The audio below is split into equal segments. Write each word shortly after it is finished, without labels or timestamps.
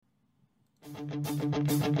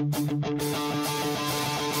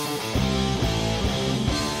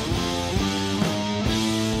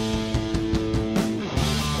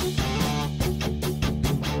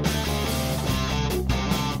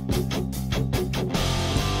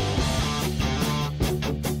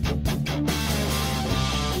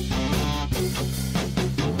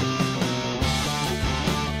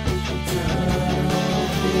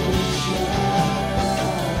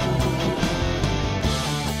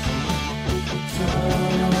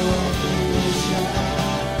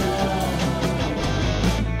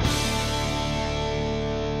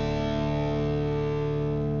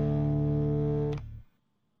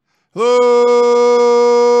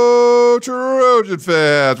Hello, Trojan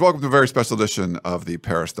fans. Welcome to a very special edition of the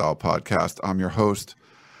Peristyle Podcast. I'm your host,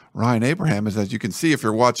 Ryan Abraham. As you can see, if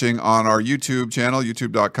you're watching on our YouTube channel,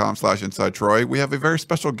 youtube.com/InsideTroy, we have a very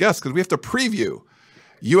special guest because we have to preview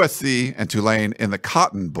USC and Tulane in the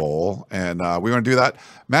Cotton Bowl. And we want to do that.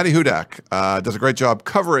 Maddie Hudak does a great job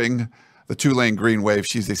covering the Tulane Green Wave.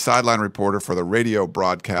 She's a sideline reporter for the radio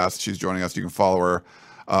broadcast. She's joining us. You can follow her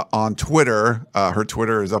on Twitter. Her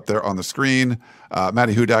Twitter is up there on the screen,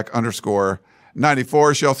 Maddie Hudak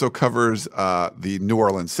 _94. She also covers the New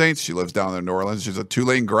Orleans Saints. She lives down there in New Orleans. She's a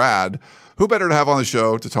Tulane grad. Who better to have on the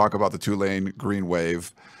show to talk about the Tulane Green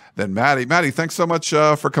Wave than Maddie? Maddie, thanks so much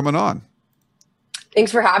for coming on.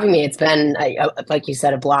 Thanks for having me. It's been, like you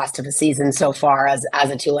said, a blast of a season so far as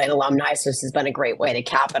a Tulane alumni. So this has been a great way to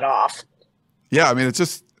cap it off. Yeah, I mean, it's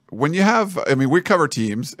just when you have, I mean, we cover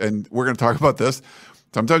teams, and we're going to talk about this.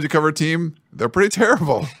 Sometimes you cover a team, they're pretty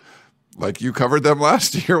terrible. Like you covered them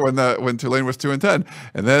last year when Tulane was 2-10.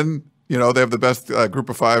 And then, you know, they have the best group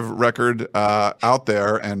of five record out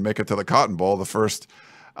there and make it to the Cotton Bowl, the first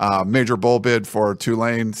major bowl bid for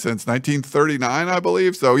Tulane since 1939, I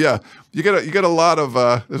believe. So yeah, you get a lot of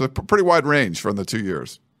there's a pretty wide range from the 2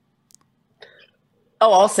 years.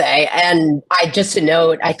 Oh, I'll say, and just to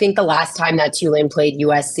note, I think the last time that Tulane played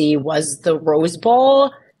USC was the Rose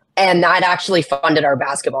Bowl. And that actually funded our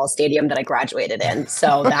basketball stadium that I graduated in.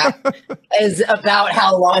 So that is about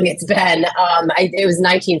how long it's been. It was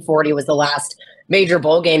 1940 was the last major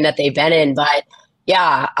bowl game that they've been in. But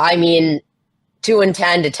yeah, I mean,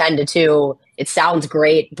 2-10 to 10-2, it sounds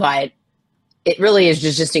great, but it really is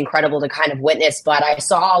just incredible to kind of witness. But I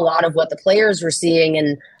saw a lot of what the players were seeing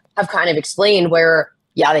and have kind of explained where,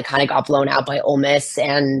 yeah, they kind of got blown out by Ole Miss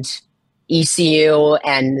and ECU,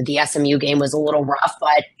 and the SMU game was a little rough,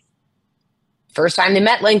 but first time they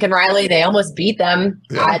met Lincoln Riley, they almost beat them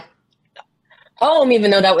at home, even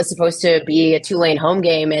though that was supposed to be a Tulane home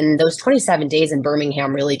game. And those 27 days in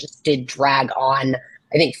Birmingham really just did drag on,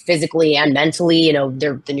 I think, physically and mentally. You know,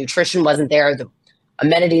 the nutrition wasn't there, the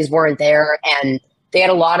amenities weren't there, and they had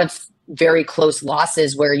a lot of very close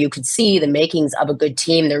losses where you could see the makings of a good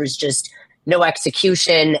team. There was just no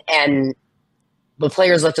execution, and the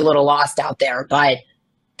players looked a little lost out there. But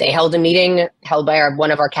they held a meeting held by one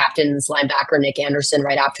of our captains, linebacker Nick Anderson,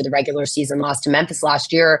 right after the regular season loss to Memphis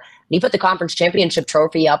last year. And he put the conference championship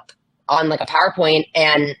trophy up on like a PowerPoint.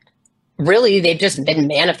 And really, they've just been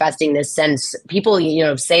manifesting this since people, you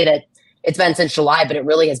know, say that it's been since July, but it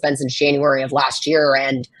really has been since January of last year.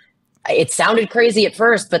 And it sounded crazy at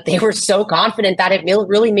first, but they were so confident that it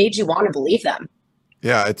really made you want to believe them.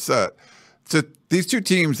 Yeah, it's these two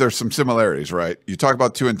teams, there's some similarities, right? You talk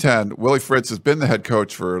about 2-10. Willie Fritz has been the head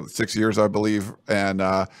coach for 6 years, I believe. And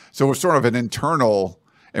so we're sort of an internal,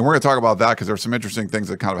 and we're going to talk about that because there's some interesting things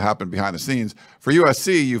that kind of happened behind the scenes. For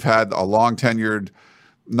USC, you've had a long tenured,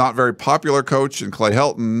 not very popular coach in Clay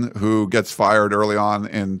Helton, who gets fired early on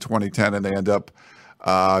in 2010, and they end up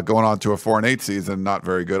going on to a 4-8 season. Not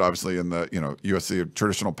very good, obviously, in the, you know, USC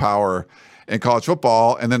traditional power in college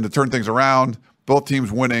football. And then to turn things around, both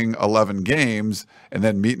teams winning 11 games and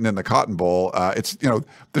then meeting in the Cotton Bowl. It's, you know,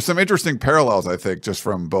 there's some interesting parallels, I think, just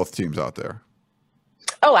from both teams out there.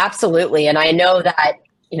 Oh, absolutely. And I know that,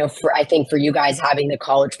 you know, I think for you guys having the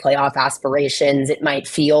college playoff aspirations, it might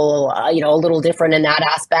feel, you know, a little different in that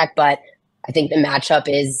aspect. But I think the matchup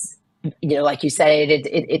is, you know, like you said,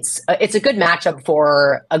 it's a good matchup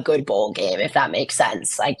for a good bowl game, if that makes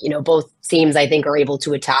sense. Like, you know, both teams, I think, are able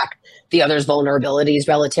to attack the other's vulnerabilities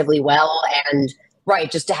relatively well. And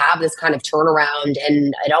right, just to have this kind of turnaround,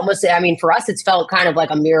 and it almost, I mean, for us, it's felt kind of like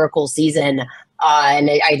a miracle season. And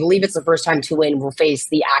I believe it's the first time Tulane will face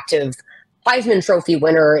the active Heisman Trophy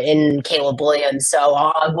winner in Caleb Williams.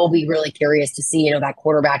 So we'll be really curious to see, you know, that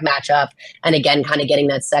quarterback matchup. And again, kind of getting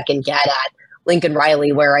that second get at Lincoln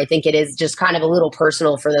Riley, where I think it is just kind of a little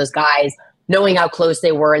personal for those guys, knowing how close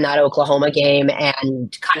they were in that Oklahoma game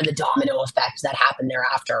and kind of the domino effect that happened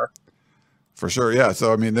thereafter. For sure. Yeah.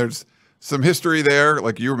 So, I mean, there's some history there,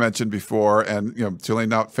 like you mentioned before, and Tulane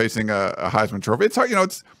not facing a Heisman Trophy. It's hard,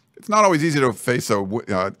 it's not always easy to face a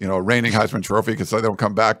reigning Heisman Trophy because they don't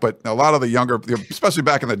come back. But a lot of the younger, especially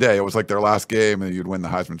back in the day, it was like their last game and you'd win the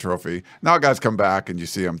Heisman Trophy. Now guys come back and you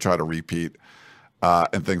see them try to repeat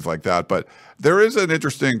and things like that. But there is an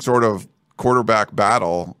interesting sort of quarterback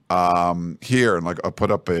battle here, and like I'll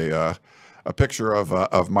put up a picture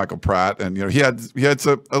of Michael Pratt, and he had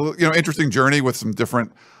some interesting journey with some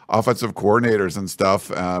different offensive coordinators and stuff.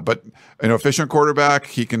 But efficient quarterback,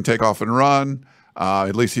 he can take off and run.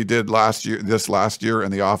 At least he did last year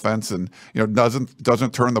in the offense, and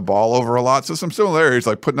doesn't turn the ball over a lot. So some similarities,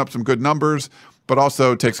 like putting up some good numbers, but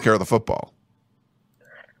also takes care of the football.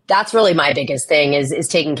 That's really my biggest thing is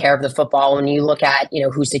taking care of the football. When you look at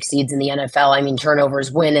who succeeds in the NFL, I mean,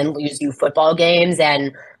 turnovers win and lose you football games,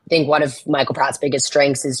 and I think one of Michael Pratt's biggest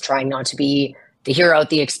strengths is trying not to be the hero at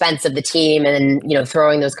the expense of the team, and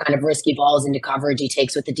throwing those kind of risky balls into coverage. He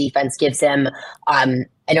takes what the defense gives him. And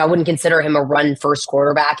I wouldn't consider him a run first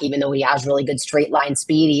quarterback, even though he has really good straight line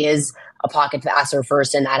speed. He is a pocket passer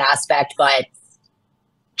first in that aspect, but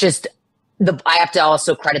I have to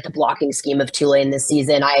also credit the blocking scheme of Tulane this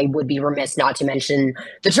season. I would be remiss not to mention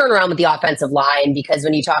the turnaround with the offensive line, because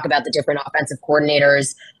when you talk about the different offensive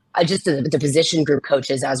coordinators, just the position group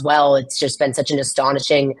coaches as well, it's just been such an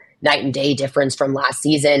astonishing night and day difference from last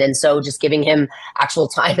season. And so just giving him actual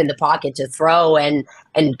time in the pocket to throw and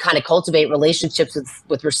kind of cultivate relationships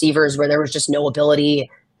with receivers where there was just no ability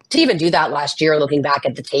to even do that last year. Looking back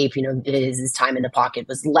at the tape, his time in the pocket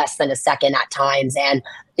was less than a second at times. And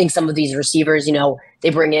I think some of these receivers, they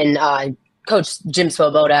bring in Coach Jim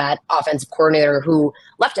Swoboda at offensive coordinator, who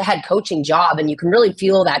left a head coaching job, and you can really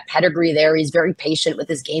feel that pedigree there. He's very patient with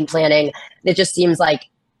his game planning. And it just seems like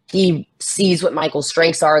he sees what Michael's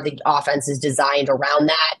strengths are. The offense is designed around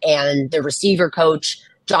that. And the receiver coach,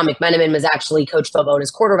 John McMenamin, was actually Coach Swoboda's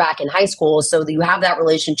quarterback in high school. So you have that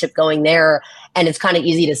relationship going there, and it's kind of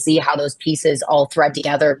easy to see how those pieces all thread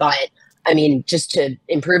together. But I mean, just to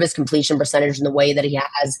improve his completion percentage in the way that he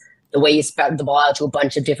has, the way he spread the ball out to a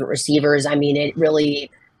bunch of different receivers, I mean, it really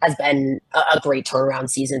has been a great turnaround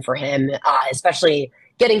season for him, especially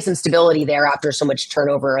getting some stability there after so much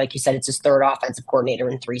turnover. Like you said, it's his third offensive coordinator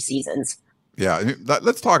in 3 seasons. Yeah,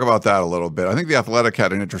 let's talk about that a little bit. I think The Athletic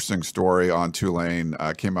had an interesting story on Tulane,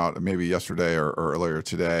 came out maybe yesterday or earlier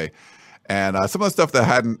today. And some of the stuff that I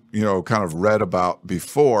hadn't, kind of read about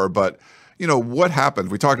before, but what happened?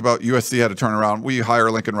 We talked about USC had a turnaround. We hire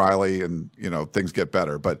Lincoln Riley and, things get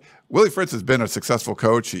better. But Willie Fritz has been a successful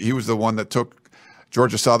coach. He was the one that took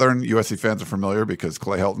Georgia Southern. USC fans are familiar because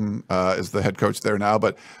Clay Helton is the head coach there now,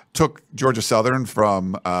 but took Georgia Southern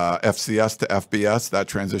from FCS to FBS, that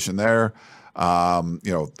transition there. I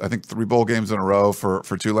think 3 bowl games in a row for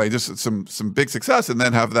Tulane, just some big success, and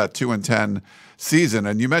then have that 2-10 season.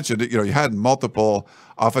 And you mentioned it, you had multiple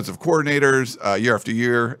offensive coordinators year after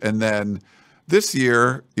year, and then this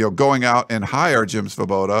year, going out and hire Jim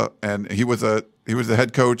Swoboda, and he was the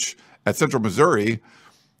head coach at Central Missouri.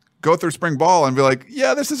 Go through spring ball and be like,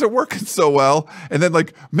 yeah, this isn't working so well, and then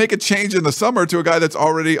like make a change in the summer to a guy that's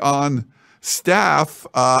already on staff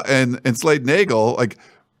and Slade Nagel, like.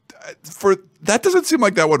 For that doesn't seem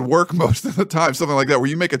like that would work most of the time, something like that, where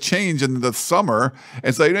you make a change in the summer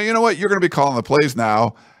and say, you know what, you're going to be calling the plays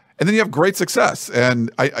now, and then you have great success.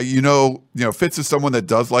 And Fitz is someone that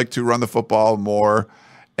does like to run the football more,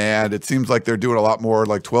 and it seems like they're doing a lot more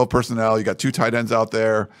like 12 personnel. You got 2 tight ends out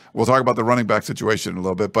there. We'll talk about the running back situation in a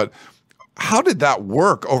little bit, but how did that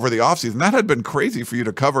work over the offseason? That had been crazy for you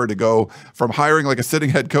to cover, to go from hiring like a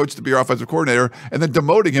sitting head coach to be your offensive coordinator and then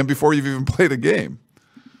demoting him before you've even played a game.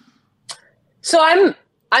 So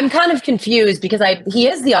I'm kind of confused because he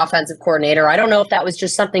is the offensive coordinator. I don't know if that was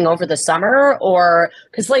just something over the summer, or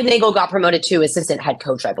because Slade Nagel got promoted to assistant head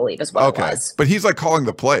coach, I believe, as well. Okay, but he's like calling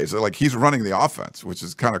the plays, like he's running the offense, which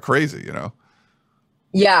is kind of crazy,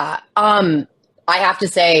 Yeah, I have to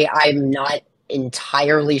say I'm not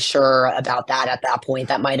entirely sure about that at that point.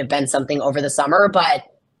 That might have been something over the summer,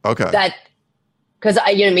 but that because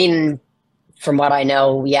from what I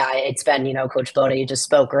know, yeah, it's been, Coach Boda, you just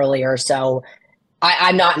spoke earlier. So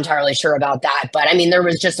I'm not entirely sure about that. But I mean, there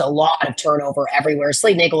was just a lot of turnover everywhere.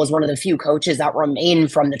 Slade Nagel was one of the few coaches that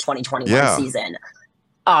remained from the 2021 season.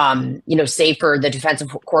 Save for the defensive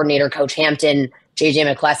coordinator, Coach Hampton,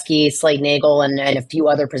 JJ McCleskey, Slade Nagel, and a few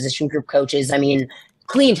other position group coaches. I mean,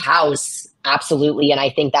 cleaned house. Absolutely. And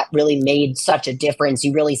I think that really made such a difference.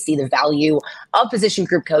 You really see the value of position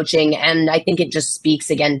group coaching. And I think it just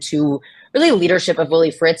speaks again to really leadership of Willie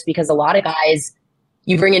Fritz, because a lot of guys,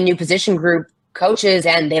 you bring in new position group coaches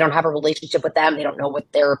and they don't have a relationship with them. They don't know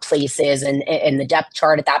what their place is in the depth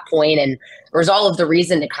chart at that point. And there was all of the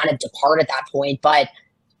reason to kind of depart at that point. But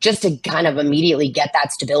just to kind of immediately get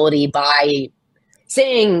that stability by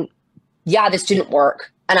saying, yeah, this didn't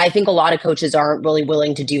work. And I think a lot of coaches aren't really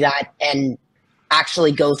willing to do that and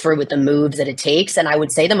actually go through with the moves that it takes. And I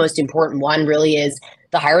would say the most important one really is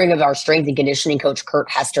the hiring of our strength and conditioning coach, Kurt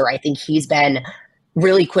Hester. I think he's been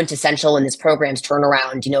really quintessential in this program's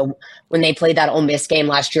turnaround. You know, when they played that Ole Miss game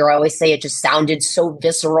last year, I always say it just sounded so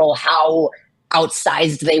visceral how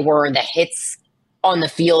outsized they were. The hits on the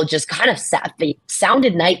field just kind of they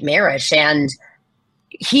sounded nightmarish. And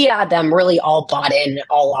he had them really all bought in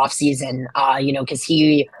all offseason, because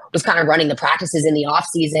he was kind of running the practices in the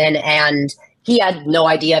offseason and he had no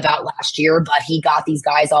idea about last year, but he got these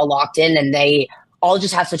guys all locked in and they all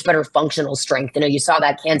just have such better functional strength. You saw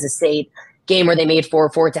that Kansas State game where they made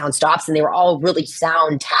 4 fourth down stops and they were all really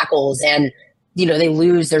sound tackles. And, they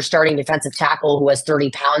lose their starting defensive tackle who has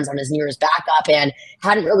 30 pounds on his nearest backup and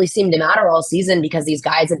hadn't really seemed to matter all season because these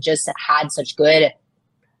guys have just had such good,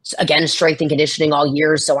 again, strength and conditioning all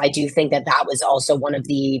year. So I do think that was also one of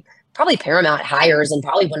the probably paramount hires and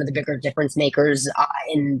probably one of the bigger difference makers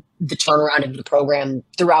in the turnaround of the program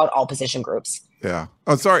throughout all position groups. Yeah.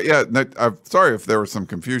 Oh, sorry. Yeah. I'm sorry if there was some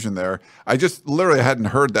confusion there. I just literally hadn't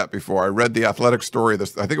heard that before. I read the Athletic story. I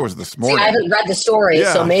think it was this morning. See, I haven't read the story,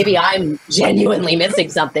 yeah. So maybe I'm genuinely missing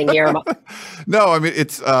something here. No, I mean,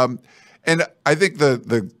 it's, and I think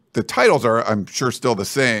the titles are, I'm sure, still the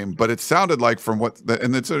same, but it sounded like from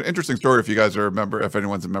and it's an interesting story if you guys are a member, if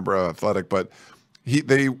anyone's a member of Athletic, but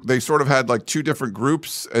they sort of had like two different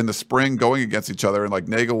groups in the spring going against each other, and like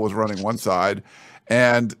Nagel was running one side,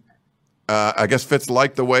 and I guess Fitz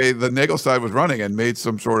liked the way the Nagel side was running and made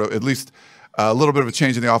some sort of, at least a little bit of a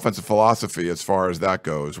change in the offensive philosophy as far as that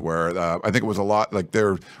goes, where I think it was a lot like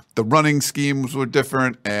the running schemes were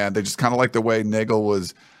different and they just kind of liked the way Nagel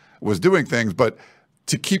was doing things. But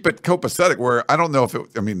to keep it copacetic, where I don't know if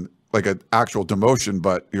like an actual demotion,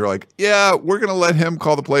 but you're like, yeah, we're going to let him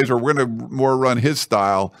call the plays or we're going to more run his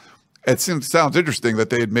style. It sounds interesting that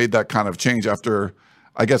they had made that kind of change after,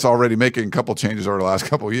 I guess, already making a couple changes over the last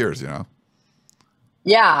couple of years,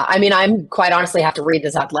 Yeah, I'm quite honestly have to read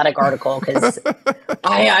this Athletic article because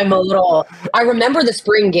I'm a little. I remember the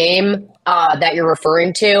spring game that you're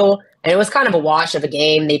referring to, and it was kind of a wash of a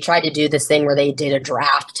game. They tried to do this thing where they did a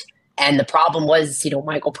draft, and the problem was,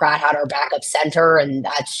 Michael Pratt had our backup center, and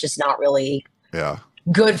that's just not really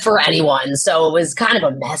good for anyone. So it was kind of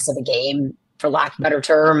a mess of a game, for lack of a better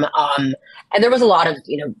term. And there was a lot of,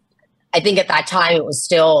 I think at that time it was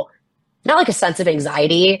still not like a sense of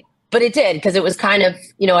anxiety. But it did, because it was kind of,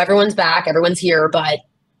 everyone's back, everyone's here, but,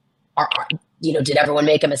 did everyone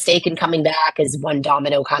make a mistake in coming back? Is one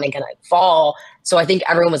domino kind of going to fall? So I think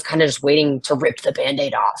everyone was kind of just waiting to rip the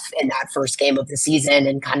Band-Aid off in that first game of the season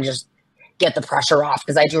and kind of just get the pressure off.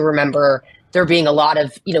 Because I do remember there being a lot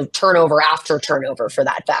of, turnover after turnover for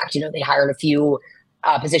that fact. They hired a few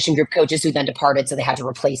position group coaches who then departed, so they had to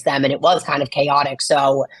replace them. And it was kind of chaotic.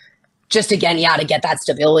 So just again, to get that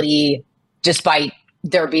stability despite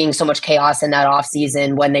there being so much chaos in that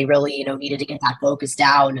offseason when they really, needed to get that focus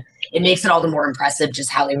down. It makes it all the more impressive just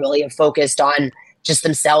how they really have focused on just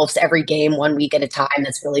themselves every game, 1 week at a time.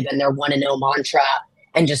 That's really been their 1-0 mantra,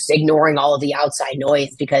 and just ignoring all of the outside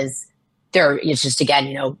noise because it's just,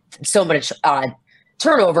 again, so much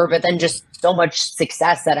turnover, but then just so much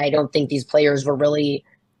success that I don't think these players were really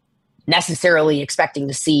necessarily expecting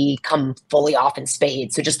to see come fully off in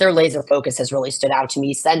spades. So just their laser focus has really stood out to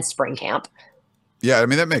me since spring camp. Yeah,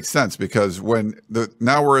 that makes sense because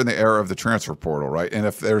now we're in the era of the transfer portal, right? And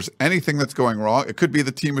if there's anything that's going wrong, it could be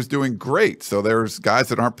the team is doing great. So there's guys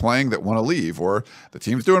that aren't playing that want to leave, or the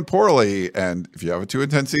team's doing poorly. And if you have a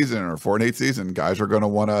 2-10 season or a 4-8 season, guys are going to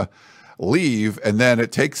want to leave. And then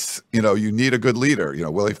it takes, you need a good leader.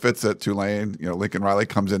 Willie Fitz at Tulane, Lincoln Riley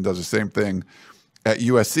comes in, does the same thing at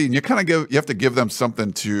USC, and you have to give them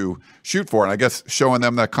something to shoot for. And I guess showing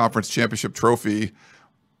them that conference championship trophy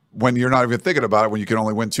when you're not even thinking about it, when you can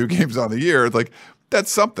only win 2 games on the year, like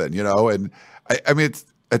that's something, And I think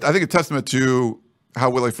a testament to how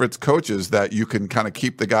Willie Fitz coaches that you can kind of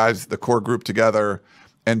keep the guys, the core group together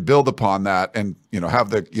and build upon that and, have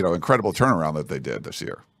the, incredible turnaround that they did this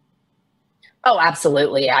year. Oh,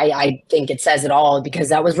 absolutely. I think it says it all because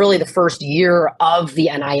that was really the first year of the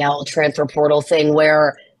NIL transfer portal thing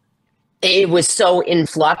where it was so in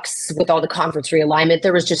flux with all the conference realignment.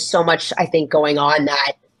 There was just so much, I think, going on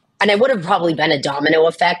that. And it would have probably been a domino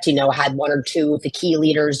effect, had 1 or 2 of the key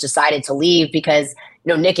leaders decided to leave because,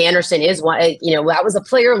 Nick Anderson is one, that was a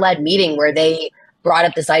player-led meeting where they brought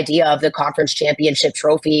up this idea of the conference championship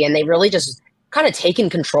trophy. And they really just kind of taken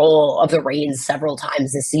control of the reins several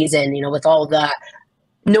times this season, with all the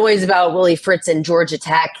noise about Willie Fritz and Georgia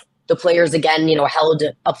Tech. The players, again, held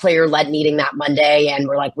a player-led meeting that Monday, and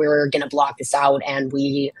we're like, we're going to block this out, and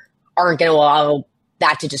we aren't going to allow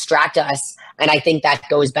that to distract us. And I think that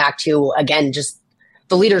goes back to, again, just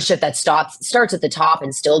the leadership that starts at the top,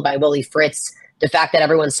 instilled by Willie Fritz. The fact that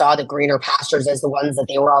everyone saw the greener pastures as the ones that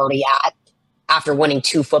they were already at after winning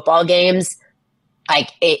 2 football games. Like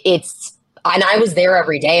it's, and I was there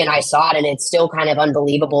every day and I saw it, and it's still kind of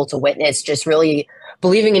unbelievable to witness, just really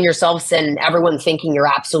believing in yourselves and everyone thinking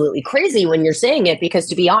you're absolutely crazy when you're saying it. Because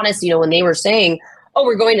to be honest, when they were saying, oh,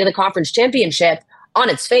 we're going to the conference championship, on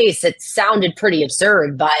its face, it sounded pretty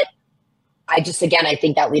absurd. But I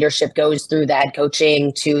think that leadership goes through the head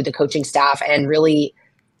coaching to the coaching staff, and really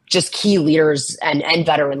just key leaders and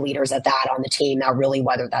veteran leaders at that on the team that really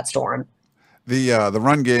weathered that storm. The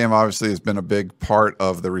run game obviously has been a big part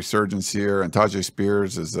of the resurgence here, and Tyjae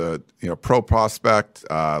Spears is a pro prospect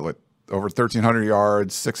with over 1,300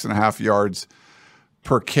 yards, 6.5 yards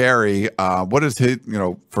per carry. What is he,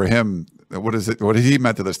 for him? What has he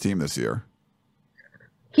meant to this team this year?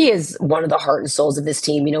 He is one of the heart and souls of this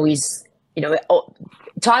team. He's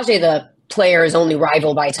Tyjae the player is only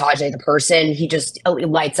rivaled by Tyjae the person. He just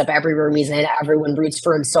lights up every room he's in. Everyone roots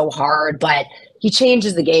for him so hard, but he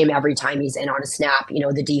changes the game every time he's in on a snap.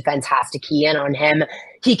 The defense has to key in on him.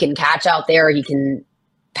 He can catch out there. He can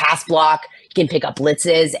pass block. He can pick up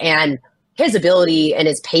blitzes, and his ability and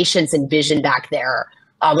his patience and vision back there.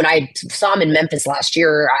 When I saw him in Memphis last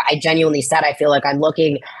year, I genuinely said, I feel like I'm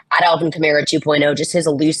looking at Alvin Kamara 2.0, just his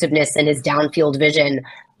elusiveness and his downfield vision.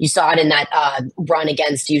 You saw it in that run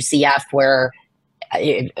against UCF where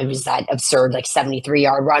it was that absurd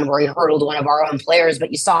 73-yard run where he hurdled one of our own players,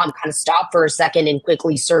 but you saw him kind of stop for a second and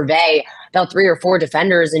quickly survey about 3 or 4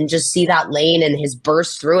 defenders and just see that lane and his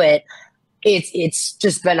burst through it. It's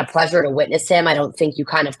just been a pleasure to witness him. I don't think you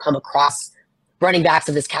kind of come across running backs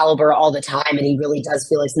of this caliber all the time, and he really does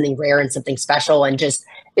feel like something rare and something special, and just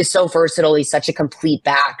is so versatile. He's such a complete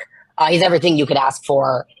back. He's everything you could ask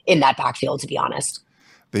for in that backfield, to be honest.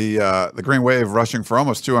 The Green Wave rushing for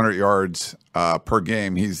almost 200 yards per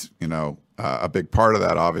game. He's a big part of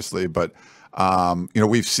that, obviously, but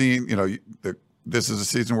we've seen this is a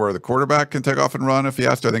season where the quarterback can take off and run if he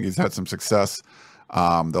has to. I think he's had some success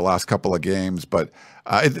the last couple of games, but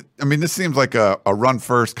this seems like a run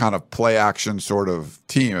first kind of play action sort of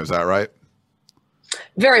team. Is that right?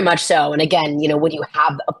 Very much so. And again, when you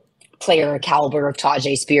have a player caliber of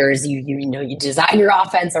Tyjae Spears, you design your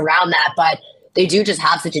offense around that, but they do just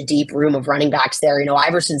have such a deep room of running backs there.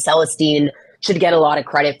 Iverson Celestine should get a lot of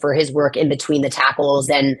credit for his work in between the tackles.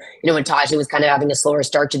 And, when Tyjae was kind of having a slower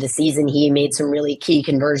start to the season, he made some really key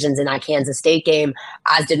conversions in that Kansas State game,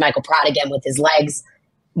 as did Michael Pratt again with his legs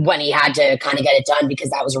when he had to kind of get it done, because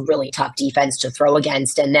that was a really tough defense to throw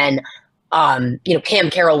against. And then, Cam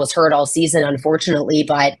Carroll was hurt all season, unfortunately,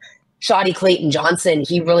 but Shoddy Clayton Johnson,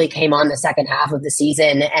 he really came on the second half of the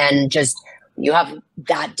season, and just, you have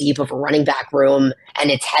that deep of a running back room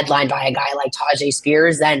and it's headlined by a guy like Tyjae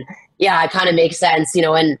Spears, then yeah, it kind of makes sense,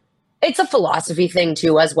 and it's a philosophy thing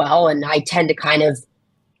too as well. And I tend to kind of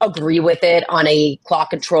agree with it on a clock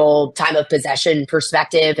control, time of possession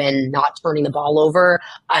perspective and not turning the ball over.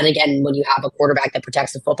 And again, when you have a quarterback that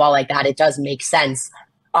protects the football like that, it does make sense.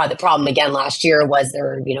 The problem again last year was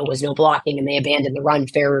there, was no blocking, and they abandoned the run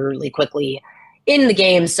fairly quickly in the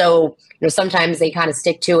game. So, sometimes they kind of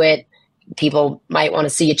stick to it. People might want to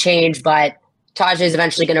see a change, but Tyjae is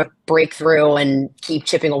eventually going to break through and keep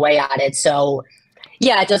chipping away at it. So,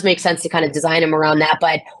 yeah, it does make sense to kind of design him around that.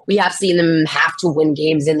 But we have seen them have to win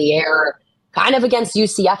games in the air, kind of against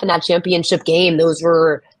UCF in that championship game. Those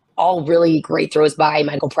were all really great throws by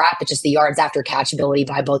Michael Pratt, but just the yards after catchability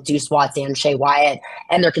by both Deuce Watts and Shea Wyatt,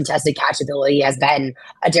 and their contested catchability has been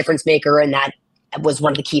a difference maker, and that was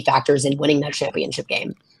one of the key factors in winning that championship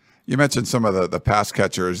game. You mentioned some of the pass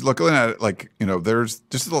catchers. Looking at it, there's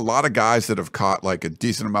just a lot of guys that have caught a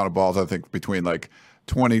decent amount of balls. I think between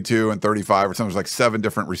 22 and 35 or something. There's 7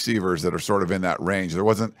 different receivers that are sort of in that range. There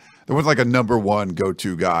wasn't a number one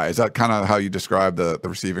go-to guy. Is that kind of how you describe the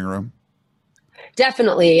receiving room?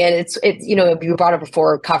 Definitely. And it's you brought up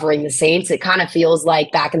before covering the Saints. It kind of feels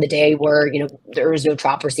like back in the day where, there was no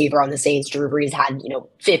top receiver on the Saints. Drew Brees had,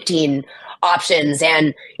 15 options.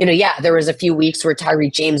 And, there was a few weeks where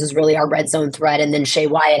Tyreek James was really our red zone threat. And then Shea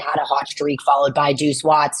Wyatt had a hot streak followed by Deuce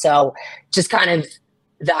Watts. So just kind of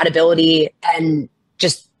that ability and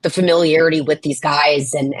just the familiarity with these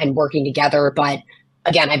guys and working together. But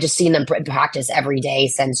again, I've just seen them practice every day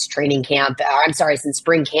since since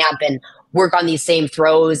spring camp, and work on these same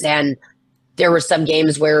throws. And there were some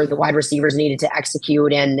games where the wide receivers needed to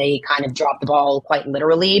execute and they kind of dropped the ball quite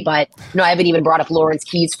literally. But, I haven't even brought up Lawrence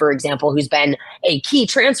Keys, for example, who's been a key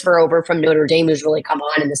transfer over from Notre Dame, who's really come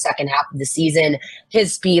on in the second half of the season,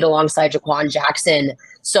 his speed alongside Jaquan Jackson.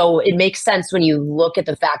 So it makes sense when you look at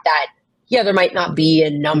the fact that, yeah, there might not be a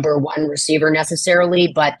number one receiver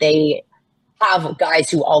necessarily, but they have guys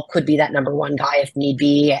who all could be that number one guy if need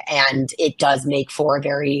be. And it does make for a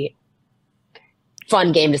very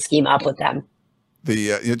fun game to scheme up with them.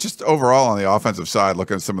 Just overall on the offensive side,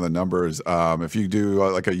 looking at some of the numbers, if you do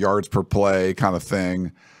like a yards per play kind of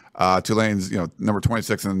thing, Tulane's number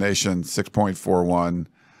 26 in the nation, 6.41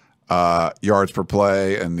 yards per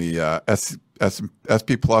play, and the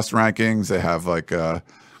SP Plus rankings, they have like the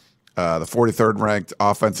 43rd ranked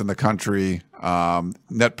offense in the country.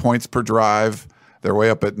 Net points per drive, they're way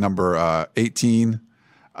up at number 18.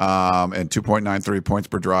 And 2.93 points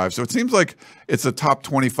per drive. So it seems like it's a top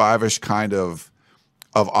 25-ish kind of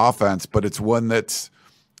offense, but it's one that's,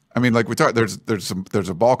 like we talked, there's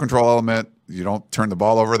a ball control element. You don't turn the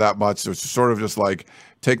ball over that much. So it's sort of just like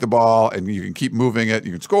take the ball and you can keep moving it.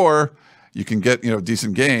 You can score, you can get,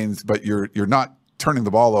 decent gains, but you're not turning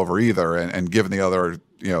the ball over either and giving the other,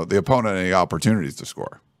 the opponent any opportunities to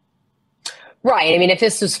score. Right. If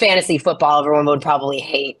this was fantasy football, everyone would probably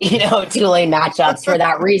hate, Tulane matchups for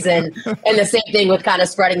that reason. And the same thing with kind of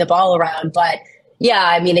spreading the ball around. But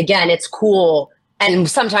yeah, again, it's cool. And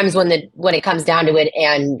sometimes when it comes down to it,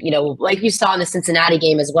 and, like you saw in the Cincinnati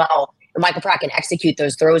game as well, Michael Pratt can execute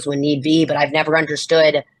those throws when need be. But I've never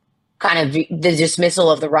understood kind of the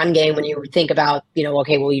dismissal of the run game when you think about,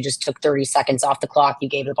 okay, well, you just took 30 seconds off the clock. You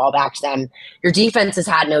gave the ball back to them. Your defense has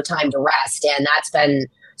had no time to rest. And that's been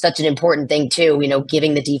such an important thing too,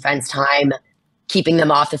 giving the defense time, keeping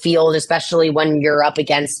them off the field, especially when you're up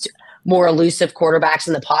against more elusive quarterbacks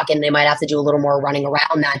in the pocket and they might have to do a little more running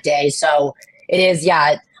around that day. So it is,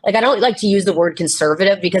 yeah, like I don't like to use the word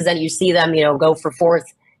conservative because then you see them, go for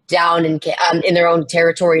fourth down in their own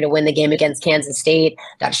territory to win the game against Kansas State.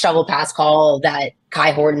 That shovel pass call that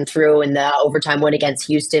Kai Horton threw in the overtime win against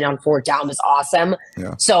Houston on fourth down was awesome.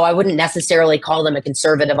 Yeah. So I wouldn't necessarily call them a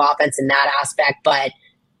conservative offense in that aspect, but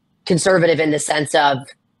conservative in the sense of,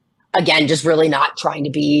 again, just really not trying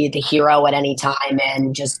to be the hero at any time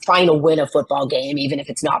and just trying to win a football game, even if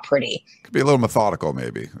it's not pretty. Could be a little methodical,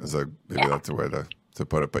 maybe. That's a way to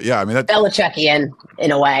put it. But yeah, that Belichickian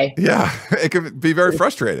in a way. Yeah, it could be very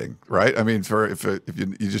frustrating, right? For if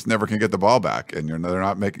you just never can get the ball back, and they're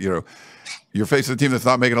not making, you're facing a team that's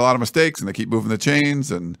not making a lot of mistakes, and they keep moving the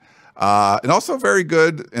chains, and also very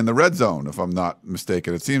good in the red zone, if I'm not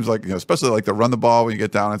mistaken. It seems like, especially like to run the ball when you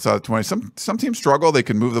get down inside the 20. Some teams struggle. They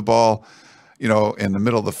can move the ball, in the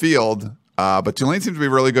middle of the field. But Tulane seems to be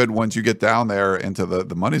really good once you get down there into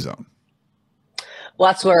the money zone. Well,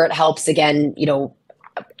 that's where it helps. Again,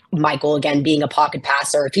 Michael, again, being a pocket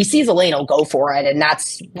passer, if he sees a lane, he'll go for it. And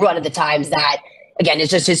that's one of the times that, again,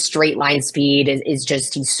 it's just his straight line speed is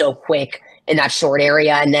just, he's so quick in that short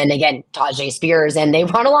area. And then again, Tyjae Spears, and they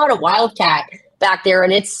run a lot of Wildcat back there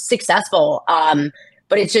and it's successful.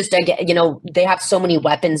 But it's just, they have so many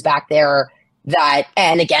weapons back there that,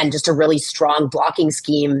 and again, just a really strong blocking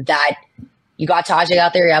scheme that you got Tyjae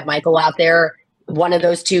out there, you have Michael out there. One of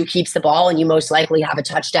those two keeps the ball and you most likely have a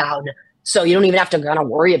touchdown. So you don't even have to kind of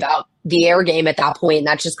worry about the air game at that point. And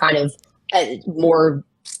that's just kind of more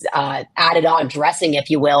added on dressing, if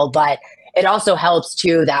you will. But it also helps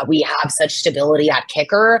too that we have such stability at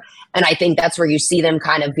kicker. And I think that's where you see them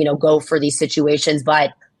kind of, go for these situations.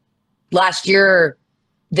 But last year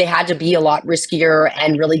they had to be a lot riskier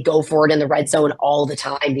and really go for it in the red zone all the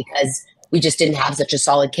time because we just didn't have such a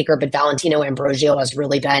solid kicker. But Valentino Ambrosio has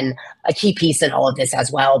really been a key piece in all of this as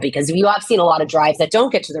well, because you have seen a lot of drives that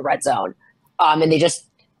don't get to the red zone. And they just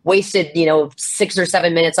wasted, 6 or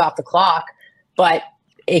 7 minutes off the clock. But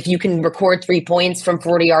if you can record 3 points from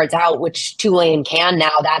 40 yards out, which Tulane can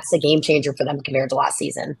now, that's a game changer for them compared to last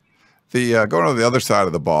season. The going to the other side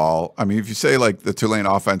of the ball, if you say like the Tulane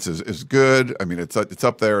offense is good, it's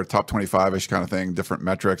up there, top 25-ish kind of thing, different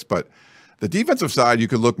metrics, but the defensive side, you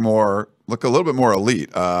could look a little bit more elite.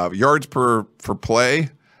 Yards per play,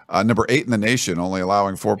 number 8 in the nation, only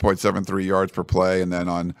allowing 4.73 yards per play. And then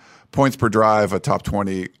on points per drive, a top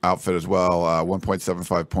 20 outfit as well,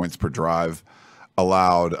 1.75 points per drive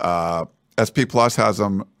allowed. SP Plus has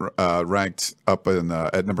them ranked up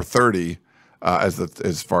at number 30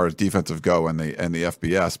 as far as defensive go and the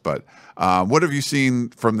FBS. But what have you seen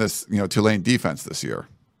from this Tulane defense this year?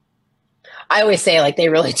 I always say, like, they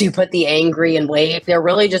really do put the angry and wave. They're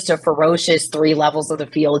really just a ferocious 3 levels of the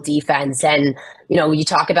field defense. And, you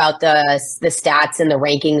talk about the stats and the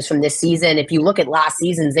rankings from this season. If you look at last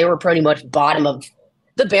season's, they were pretty much bottom of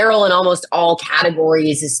the barrel in almost all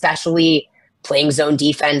categories, especially playing zone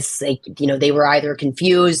defense. They were either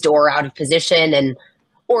confused or out of position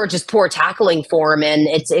or just poor tackling form. And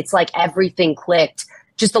it's like everything clicked.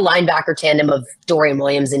 Just the linebacker tandem of Dorian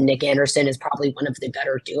Williams and Nick Anderson is probably one of the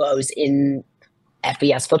better duos in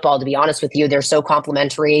FBS football, to be honest with you. They're so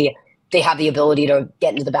complementary. They have the ability to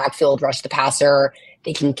get into the backfield, rush the passer.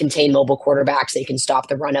 They can contain mobile quarterbacks. They can stop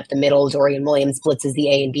the run up the middle. Dorian Williams blitzes the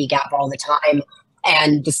A and B gap all the time.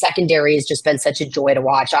 And the secondary has just been such a joy to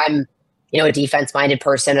watch. I'm, a defense-minded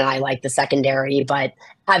person, and I like the secondary, but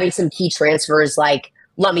having some key transfers like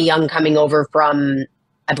Lummy Young coming over from,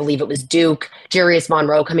 I believe it was Duke, Jarius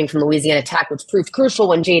Monroe coming from Louisiana Tech, which proved crucial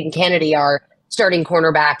when Jaden Kennedy, our starting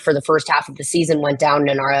cornerback for the first half of the season, went down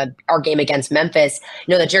in our game against Memphis.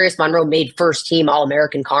 That Jarius Monroe made first team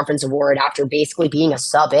All-American Conference Award after basically being a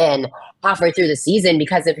sub-in halfway through the season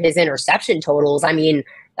because of his interception totals. I mean,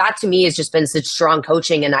 that to me has just been such strong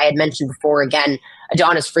coaching. And I had mentioned before, again,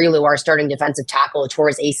 Adonis Freelou, our starting defensive tackle, tore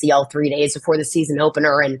his ACL 3 days before the season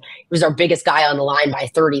opener. And he was our biggest guy on the line by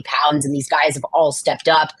 30 pounds. And these guys have all stepped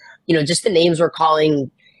up. Just the names we're calling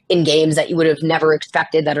in games that you would have never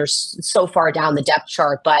expected that are so far down the depth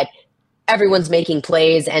chart. But everyone's making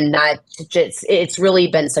plays. And it's really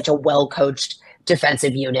been such a well-coached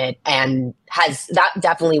defensive unit, and that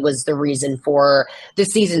definitely was the reason for the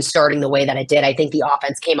season starting the way that it did. I think the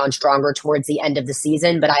offense came on stronger towards the end of the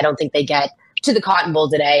season, but I don't think they get to the Cotton Bowl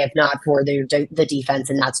today if not for the defense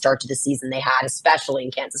and that start to the season they had, especially in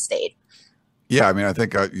Kansas State. Yeah, I mean, I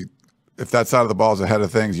think if that side of the ball is ahead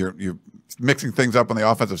of things, you're mixing things up on the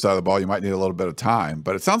offensive side of the ball. You might need a little bit of time,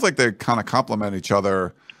 but it sounds like they kind of complement each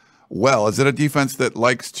other well. Is it a defense that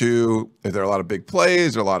likes to, is there a lot of big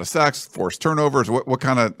plays or a lot of sacks, forced turnovers?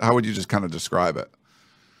 How would you just kind of describe it?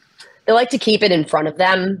 They like to keep it in front of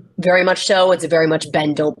them, very much so. It's a very much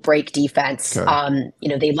bend, don't break defense. Okay.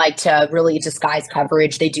 They like to really disguise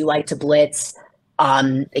coverage. They do like to blitz.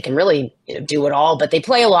 They can really do it all, but they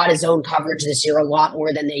play a lot of zone coverage this year, a lot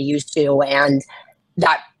more than they used to. And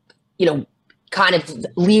that, kind of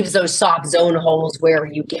leaves those soft zone holes where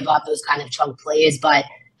you give up those kind of chunk plays. But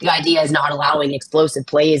the idea is not allowing explosive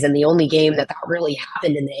plays. And the only game that really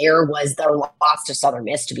happened in the air was their loss to Southern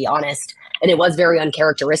Miss, to be honest. And it was very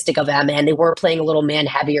uncharacteristic of them. And they were playing a little man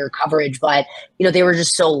heavier coverage, but, they were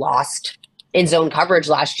just so lost in zone coverage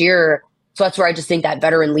last year. So that's where I just think that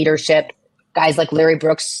veteran leadership, guys like Larry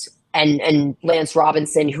Brooks and Lance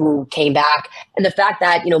Robinson, who came back, and the fact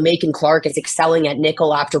that, Macon Clark is excelling at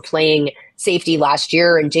nickel after playing safety last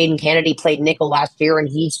year, and Jaden Kennedy played nickel last year, and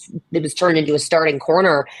it was turned into a starting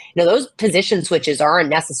corner. Those position switches aren't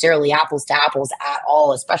necessarily apples to apples at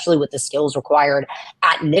all, especially with the skills required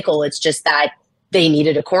at nickel. It's just that they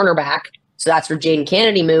needed a cornerback. So that's where Jaden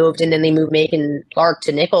Kennedy moved, and then they moved Macon Clark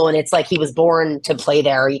to nickel, and it's like he was born to play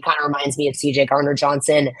there. He kind of reminds me of CJ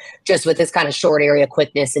Gardner-Johnson, just with this kind of short area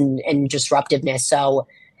quickness and disruptiveness. So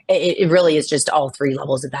it really is just all 3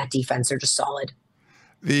 levels of that defense are just solid.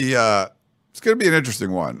 It's going to be an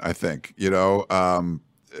interesting one, I think.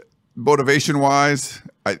 Motivation-wise,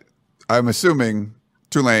 I'm assuming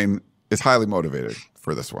Tulane is highly motivated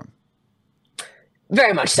for this one.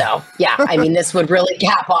 Very much so. Yeah. I mean, this would really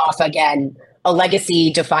cap off, again, a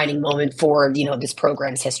legacy-defining moment for, this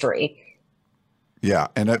program's history. Yeah.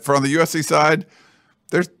 And from the USC side,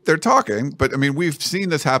 they're talking, but, I mean, we've seen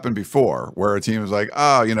this happen before where a team is like,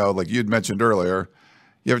 like you'd mentioned earlier,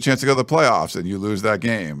 you have a chance to go to the playoffs and you lose that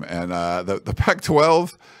game. And the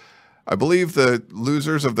Pac-12, I believe the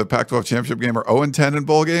losers of the Pac-12 championship game are 0-10 in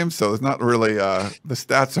bowl games. So it's not really the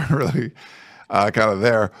stats are really kind of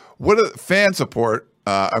there. What fan support?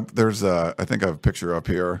 There's I think I have a picture up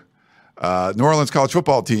here. New Orleans college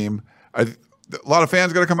football team. A lot of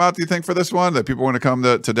fans going to come out, do you think, for this one? That people want to come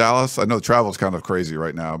to Dallas? I know travel's kind of crazy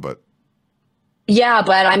right now, but. Yeah,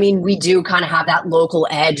 but I mean, we do kind of have that local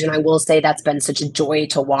edge, and I will say that's been such a joy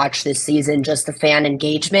to watch this season, just the fan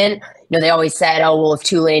engagement. They always said, oh, well, if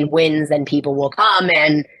Tulane wins, then people will come,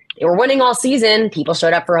 and they were winning all season. People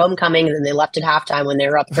showed up for homecoming, and then they left at halftime when they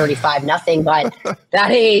were up 35-0. But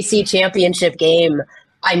that AAC championship game,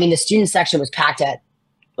 I mean, the student section was packed at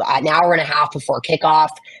an hour and a half before kickoff.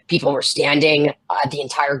 People were standing the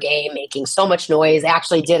entire game, making so much noise. They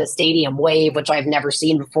actually did a stadium wave, which I've never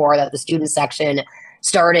seen before, that the student section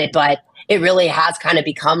started. But it really has kind of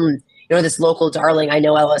become, this local darling. I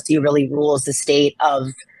know LSU really rules the state of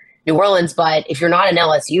New Orleans, but if you're not an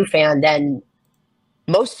LSU fan, then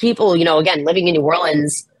most people, again, living in New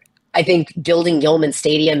Orleans, I think building Yeoman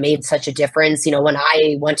Stadium made such a difference. When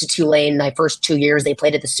I went to Tulane, my first 2 years, they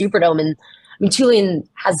played at the Superdome. And I mean, Tulane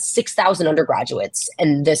has 6,000 undergraduates,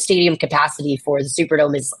 and the stadium capacity for the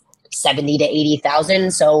Superdome is 70 to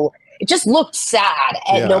 80,000. So it just looked sad,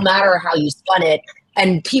 and no matter how you spun it.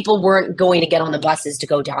 And people weren't going to get on the buses to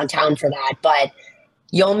go downtown for that. But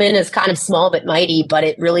Yeoman is kind of small but mighty, but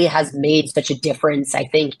it really has made such a difference, I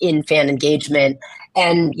think, in fan engagement.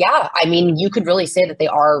 And yeah, I mean, you could really say that they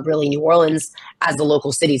are really New Orleans as the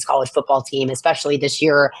local city's college football team, especially this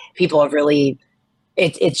year. People have really,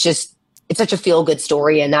 it's such a feel good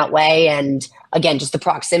story in that way. And again, just the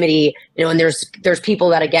proximity, and there's people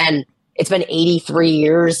that, again, it's been 83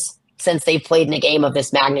 years since they've played in a game of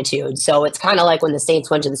this magnitude. So it's kind of like when the Saints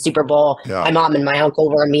went to the Super Bowl, my mom and my uncle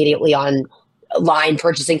were immediately on line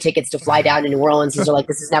purchasing tickets to fly down to New Orleans, and they're like,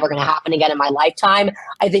 this is never going to happen again in my lifetime.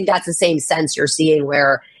 I think that's the same sense you're seeing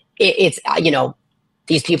where it's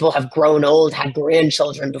these people have grown old, had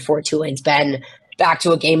grandchildren before Tulane's been back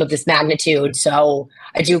to a game of this magnitude. So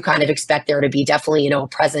I do kind of expect there to be definitely, a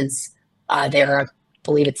presence there. I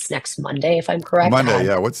believe it's next Monday, if I'm correct. Monday,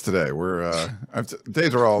 yeah. What's today? We're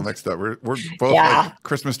days are all mixed up. We're both like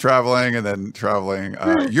Christmas traveling and then traveling.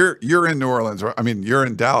 You're in New Orleans, right? I mean, you're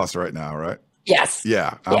in Dallas right now, right? Yes.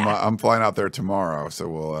 Yeah. I'm flying out there tomorrow, so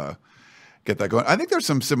we'll get that going. I think there's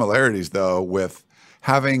some similarities though with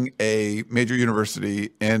having a major university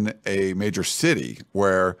in a major city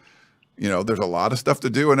where, there's a lot of stuff to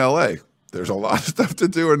do in LA. There's a lot of stuff to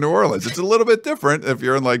do in New Orleans. It's a little bit different if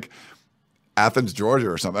you're in like Athens, Georgia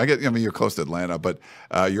or something. I mean, you're close to Atlanta, but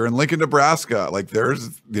you're in Lincoln, Nebraska. Like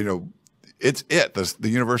there's, it's it. The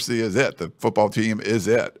university is it. The football team is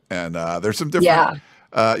it. And there's some different,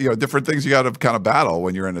 different things you got to kind of battle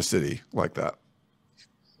when you're in a city like that.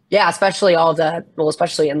 Yeah, especially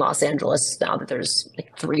especially in Los Angeles now that there's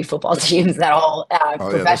like 3 football teams that all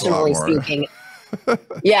professionally speaking.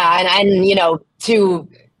 And to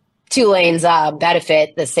Tulane's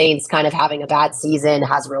benefit, the Saints kind of having a bad season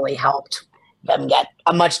has really helped them get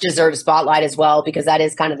a much deserved spotlight as well, because that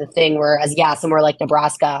is kind of the thing whereas, somewhere like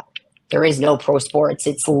Nebraska, there is no pro sports.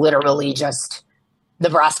 It's literally just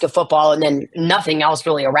Nebraska football and then nothing else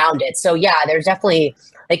really around it. So there's definitely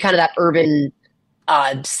like kind of that urban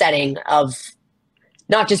setting of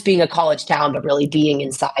not just being a college town, but really being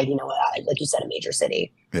inside, like you said, a major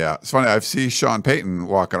city. Yeah. It's funny. I see Sean Payton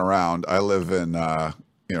walking around. I live in,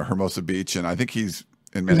 Hermosa Beach, and I think he's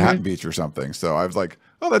in Manhattan Beach or something. So I was like,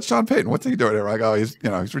 oh, that's Sean Payton. What's he doing here? Like, oh, he's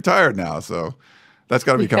retired now. So that's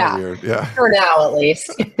got to be kind of weird. Yeah. For now, at least.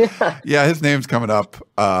 Yeah. His name's coming up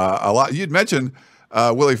a lot. You'd mentioned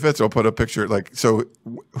Willie Fitz. I'll put a picture. So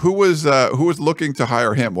who was looking to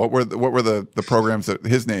hire him? What were the programs that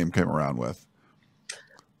his name came around with?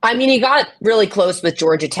 I mean, he got really close with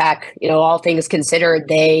Georgia Tech. All things considered,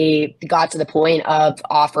 they got to the point of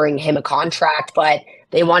offering him a contract, but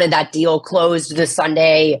they wanted that deal closed the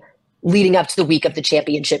Sunday leading up to the week of the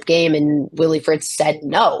championship game. And Willie Fritz said,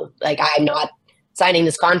 no, like, I'm not signing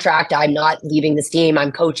this contract. I'm not leaving this team.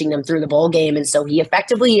 I'm coaching them through the bowl game. And so he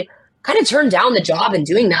effectively kind of turned down the job in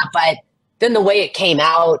doing that. But then the way it came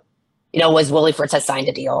out, was Willie Fritz has signed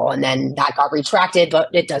a deal and then that got retracted, but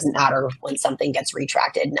it doesn't matter when something gets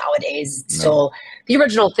retracted nowadays. It's still the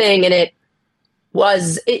original thing. And it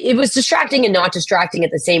was distracting and not distracting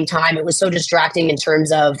at the same time. It was so distracting in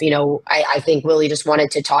terms of, I think Willie just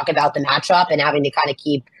wanted to talk about the matchup and having to kind of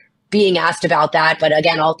keep being asked about that. But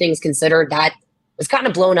again, all things considered, that was kind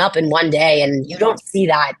of blown up in one day. And you don't see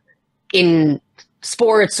that in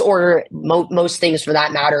sports or most things for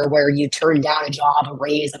that matter, where you turn down a job, a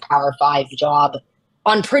raise, a Power 5 job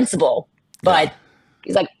on principle. But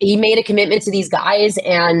he's like, he made a commitment to these guys.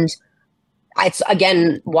 And it's,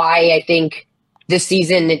 again, why I think this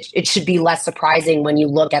season, it should be less surprising when you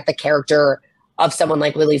look at the character of someone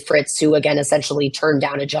like Willie Fritz, who, again, essentially turned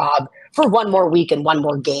down a job for one more week and one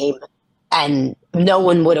more game. And no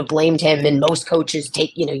one would have blamed him. And most coaches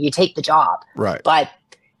you take the job. Right. But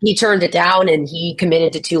he turned it down and he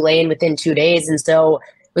committed to Tulane within 2 days. And so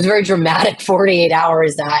it was a very dramatic 48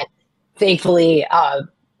 hours that thankfully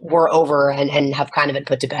were over and have kind of been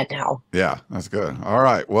put to bed now. Yeah, that's good. All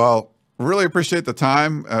right. Well, really appreciate the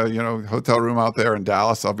time. Hotel room out there in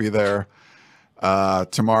Dallas. I'll be there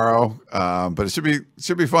tomorrow. But it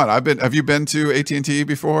should be fun. Have you been to AT&T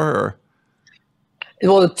before? Or?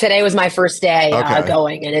 Well, today was my first day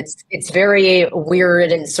going, and it's very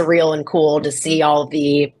weird and surreal and cool to see all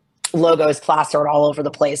the logos plastered all over the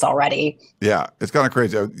place already. Yeah, it's kind of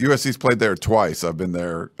crazy. USC's played there twice. I've been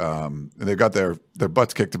there, and they've got their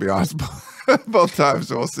butts kicked, to be honest, both times.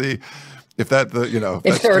 So we'll see if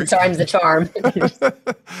if third time's the charm.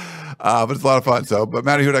 But it's a lot of fun. So, but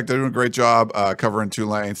Maddie Hudak, they're doing a great job covering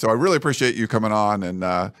Tulane. So I really appreciate you coming on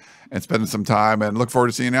and spending some time, and look forward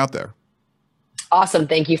to seeing you out there. Awesome.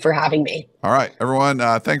 Thank you for having me. All right, everyone.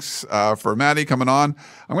 Thanks for Maddie coming on.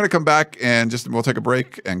 I'm going to come back and we'll take a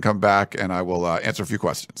break and come back, and I will answer a few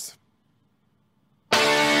questions.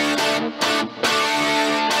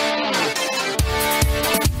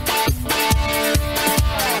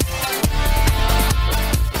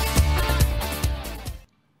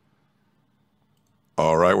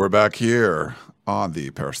 All right, we're back here on the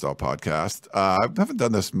Peristyle podcast. I haven't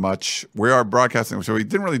done this much. We are broadcasting, so we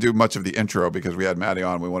didn't really do much of the intro because we had Maddie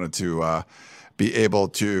on. We wanted to be able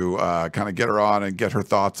to kind of get her on and get her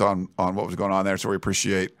thoughts on what was going on there. So we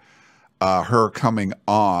appreciate her coming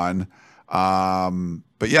on.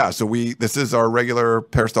 But yeah, so this is our regular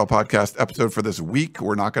Peristyle podcast episode for this week.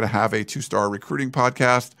 We're not going to have a 2-star recruiting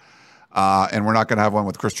podcast, and we're not going to have one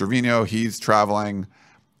with Chris Trevino. He's traveling.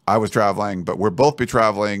 I was traveling, but we'll both be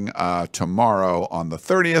traveling tomorrow on the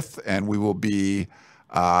 30th, and we will be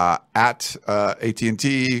at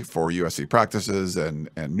AT&T for USC practices and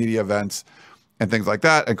media events and things like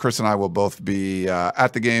that. And Chris and I will both be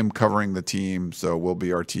at the game covering the team. So we'll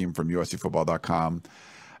be our team from USCfootball.com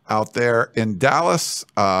out there in Dallas.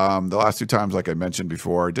 The last 2 times, like I mentioned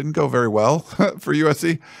before, didn't go very well for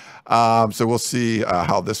USC. So we'll see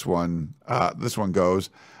how this one goes.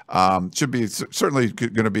 Should be certainly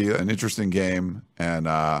going to be an interesting game, and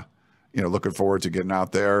looking forward to getting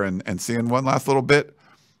out there and seeing one last little bit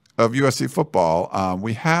of USC football.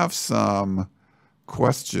 We have some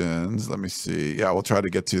questions. Let me see. Yeah, we'll try to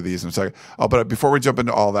get to these in a second. Oh, but before we jump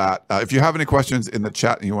into all that, if you have any questions in the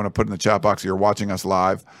chat and you want to put in the chat box, you're watching us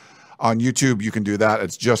live on YouTube, you can do that.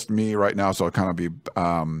 It's just me right now, so I'll kind of be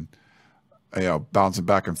bouncing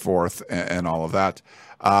back and forth and all of that.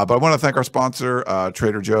 But I want to thank our sponsor,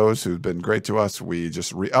 Trader Joe's, who's been great to us. We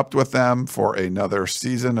just re-upped with them for another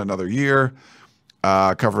season, another year,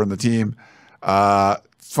 covering the team.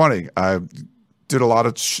 It's funny. I did a lot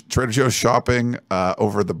of Trader Joe's shopping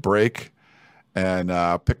over the break, and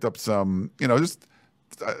picked up some,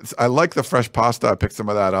 I like the fresh pasta. I picked some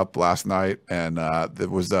of that up last night, and there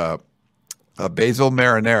was a basil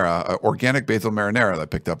marinara, organic basil marinara that I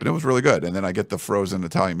picked up, and it was really good. And then I get the frozen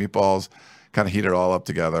Italian meatballs, kind of heat it all up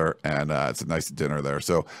together, and it's a nice dinner there.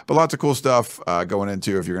 So, but lots of cool stuff going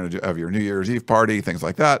into if you're going to have your New Year's Eve party, things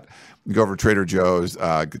like that. You go over to Trader Joe's,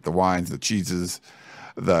 get the wines, the cheeses,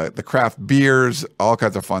 the craft beers, all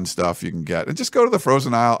kinds of fun stuff you can get. And just go to the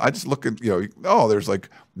frozen aisle. I just look at, there's like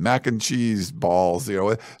mac and cheese balls,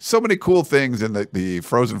 so many cool things in the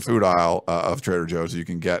frozen food aisle of Trader Joe's you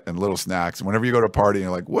can get, and little snacks. And whenever you go to a party and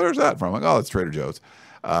you're like, where's that from? I'm like, oh, it's Trader Joe's.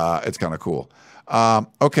 It's kind of cool.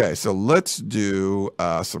 Okay, so let's do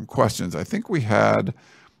some questions. I think we had a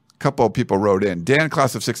couple of people wrote in. Dan,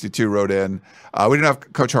 class of 62, wrote in. We didn't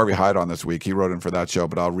have Coach Harvey Hyde on this week. He wrote in for that show,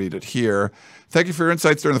 but I'll read it here. Thank you for your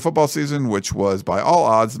insights during the football season, which was by all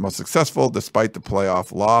odds the most successful despite the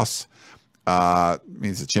playoff loss.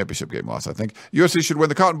 Means the championship game loss, I think. USC should win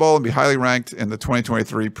the Cotton Bowl and be highly ranked in the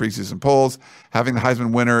 2023 preseason polls. Having the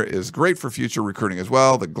Heisman winner is great for future recruiting as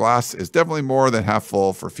well. The glass is definitely more than half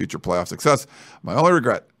full for future playoff success. My only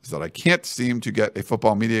regret is that I can't seem to get a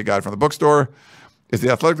football media guide from the bookstore. Is the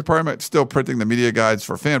athletic department still printing the media guides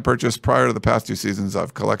for fan purchase? Prior to the past 2 seasons,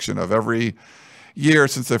 I've collection of every year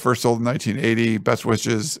since they first sold in 1980. Best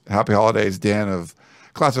wishes. Happy holidays, Dan of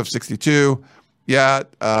class of 62. Yeah,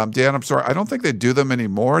 Dan, I'm sorry. I don't think they do them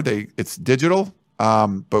anymore. It's digital.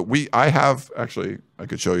 But I have, actually, I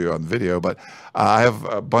could show you on the video, but I have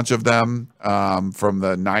a bunch of them from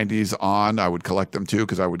the 90s on. I would collect them too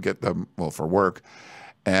because I would get them, for work.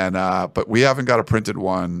 And but we haven't got a printed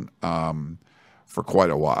one for quite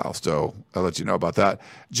a while. So I'll let you know about that.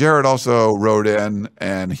 Jared also wrote in,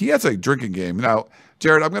 and he has a drinking game. Now,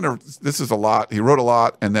 Jared, this is a lot. He wrote a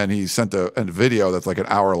lot, and then he sent a video that's like an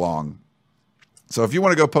hour long. So if you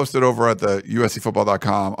want to go post it over at the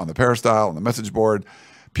USCfootball.com on the Peristyle, on the message board,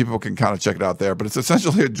 people can kind of check it out there. But it's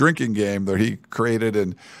essentially a drinking game that he created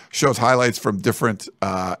and shows highlights from different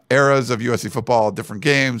eras of USC football, different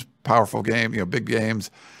games, powerful game, big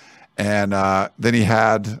games. And then he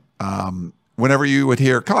had, whenever you would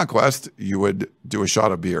hear Conquest, you would do a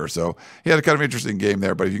shot of beer. So he had a kind of interesting game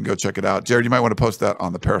there, but you can go check it out. Jared, you might want to post that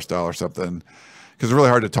on the Peristyle or something, because it's really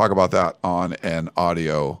hard to talk about that on an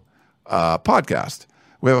audio podcast.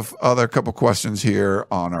 We have other couple questions here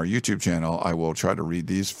on our YouTube channel. I will try to read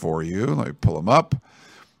these for you. Let me pull them up.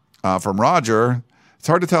 From Roger, it's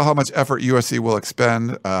hard to tell how much effort USC will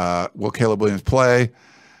expend. Will Caleb Williams play?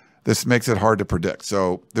 This makes it hard to predict.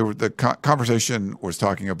 So the conversation was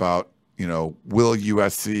talking about, will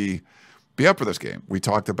USC be up for this game. We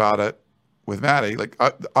talked about it with Maddie. Like,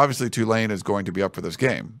 obviously, Tulane is going to be up for this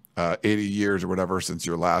game. 80 years or whatever since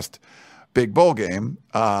your last big bowl game.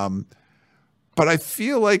 But I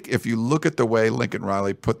feel like if you look at the way Lincoln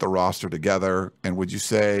Riley put the roster together, and would you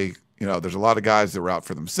say, there's a lot of guys that were out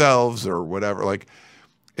for themselves or whatever. Like,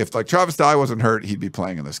 if like Travis Dye wasn't hurt, he'd be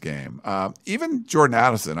playing in this game. Even Jordan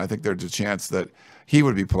Addison, I think there's a chance that he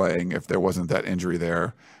would be playing if there wasn't that injury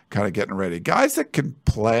there, kind of getting ready. Guys that can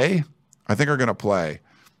play, I think are going to play.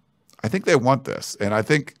 I think they want this. And I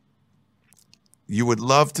think you would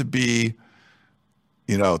love to be,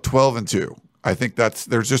 12-2. I think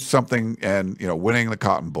there's just something, and, winning the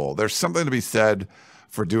Cotton Bowl. There's something to be said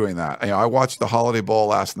for doing that. I watched the Holiday Bowl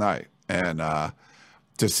last night, and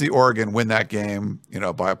to see Oregon win that game,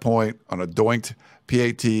 by a point on a doinked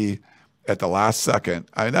PAT at the last second,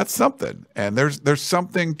 I mean, that's something. And there's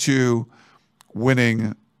something to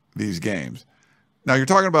winning these games. Now you're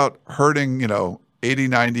talking about hurting, 80,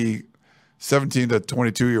 90, 17 to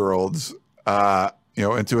 22-year-olds,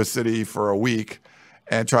 into a city for a week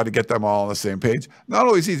and try to get them all on the same page. Not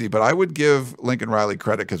always easy, but I would give Lincoln Riley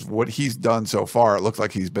credit because what he's done so far, it looks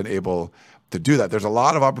like he's been able to do that. There's a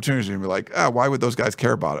lot of opportunities to be like, why would those guys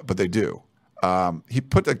care about it? But they do. He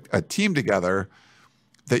put a team together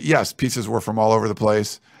that, yes, pieces were from all over the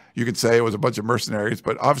place. You could say it was a bunch of mercenaries,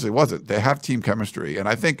 but obviously it wasn't. They have team chemistry. And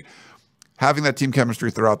I think having that team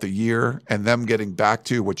chemistry throughout the year and them getting back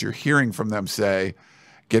to what you're hearing from them say,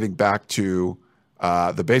 getting back to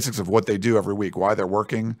the basics of what they do every week, why they're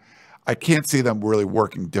working, I can't see them really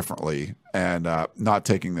working differently and not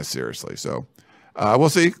taking this seriously. So we'll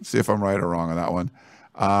see if I'm right or wrong on that one.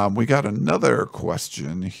 We got another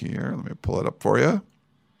question here. Let me pull it up for you.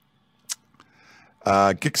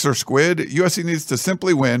 Gixer Squid, USC needs to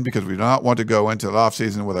simply win because we do not want to go into the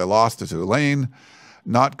offseason with a loss to Tulane.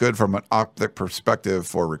 Not good from an optic perspective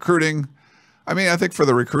for recruiting. I mean, I think for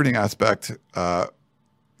the recruiting aspect,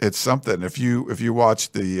 it's something. If you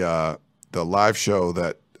watch the live show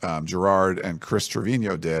that Gerard and Chris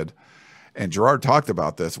Trevino did, and Gerard talked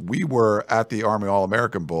about this, we were at the Army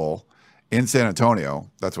All-American Bowl in San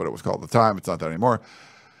Antonio. That's what it was called at the time. It's not that anymore.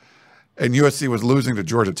 And USC was losing to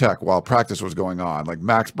Georgia Tech while practice was going on. Like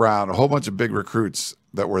Max Brown, a whole bunch of big recruits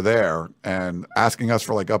that were there and asking us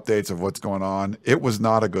for like updates of what's going on. It was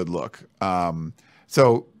not a good look.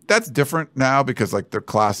 So that's different now because like their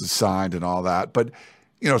class is signed and all that. But,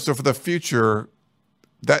 so for the future,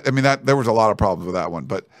 that there was a lot of problems with that one.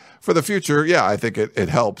 But for the future, yeah, I think it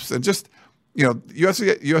helps. And just,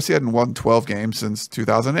 USC hadn't won 12 games since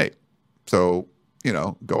 2008. So,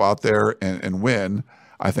 go out there and win.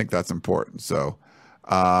 I think that's important. So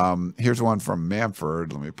here's one from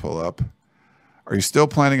Manford. Let me pull up. Are you still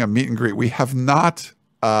planning a meet and greet? We have not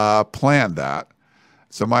planned that.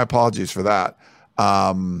 So my apologies for that.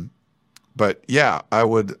 But yeah, I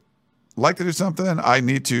would like to do something. I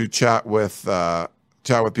need to chat with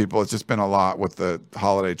people. It's just been a lot with the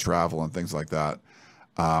holiday travel and things like that.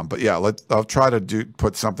 But yeah, I'll try to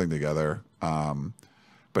put something together.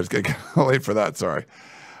 But it's getting late for that. Sorry.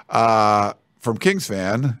 From Kings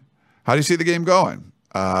fan, how do you see the game going?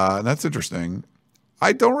 And that's interesting.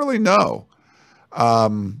 I don't really know. I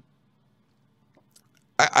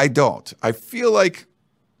don't. I feel like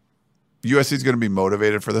USC is going to be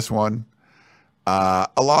motivated for this one. A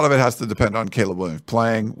lot of it has to depend on Caleb Williams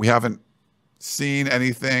playing. We haven't seen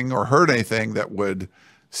anything or heard anything that would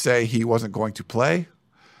say he wasn't going to play.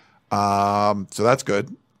 So that's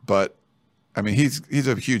good. But, I mean, he's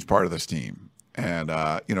a huge part of this team. And,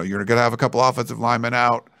 you're going to have a couple offensive linemen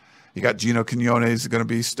out. You got Gino Quinones going to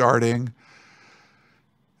be starting.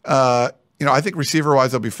 I think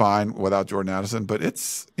receiver-wise, they'll be fine without Jordan Addison. But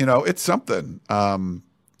it's something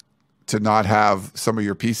to not have some of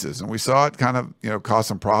your pieces. And we saw it kind of, cause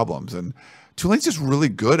some problems. And Tulane's just really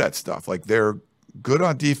good at stuff. Like, they're good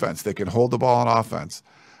on defense. They can hold the ball on offense.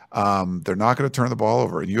 They're not going to turn the ball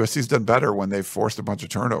over. And USC's done better when they've forced a bunch of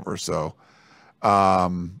turnovers. So,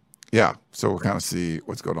 yeah, so we'll kind of see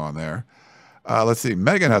what's going on there. Let's see.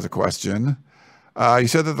 Megan has a question. You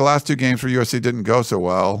said that the last two games for USC didn't go so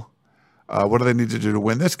well. What do they need to do to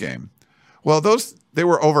win this game? Well, they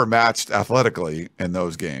were overmatched athletically in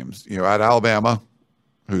those games. At Alabama,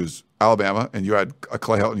 who's Alabama, and you had a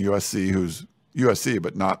Clay Helton USC, who's USC,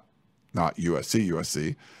 but not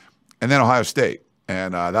USC, and then Ohio State.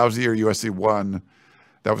 And that was the year USC won.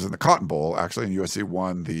 That was in the Cotton Bowl, actually, and USC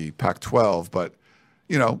won the Pac-12. But,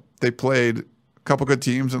 they played a couple good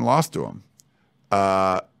teams and lost to them.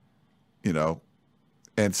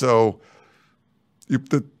 And so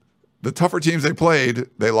the tougher teams they played,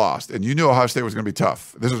 they lost. And you knew Ohio State was going to be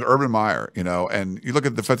tough. This was Urban Meyer, and you look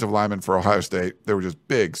at the defensive linemen for Ohio State, they were just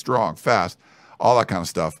big, strong, fast, all that kind of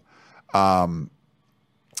stuff. And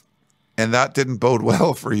that didn't bode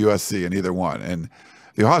well for USC in either one. And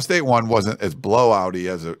the Ohio State one wasn't as blowout-y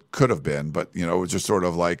as it could have been, but, it was just sort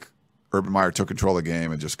of like Urban Meyer took control of the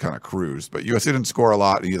game and just kind of cruised. But USC didn't score a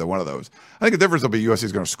lot in either one of those. I think the difference will be USC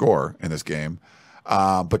is going to score in this game.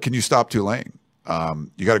 But can you stop Tulane?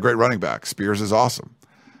 You got a great running back. Spears is awesome.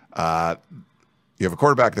 You have a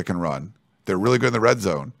quarterback that can run. They're really good in the red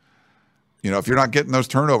zone. If you're not getting those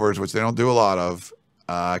turnovers, which they don't do a lot of,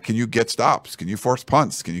 can you get stops? Can you force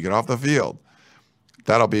punts? Can you get off the field?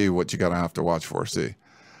 That'll be what you got to have to watch for. See,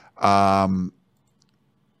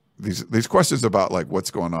 these questions about like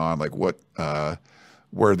what's going on, like what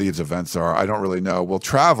where these events are. I don't really know. Will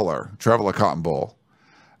Travel Cotton Bowl?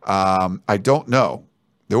 I don't know.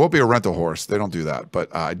 There won't be a rental horse. They don't do that.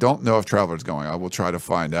 But I don't know if Traveler's going. I will try to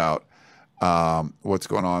find out what's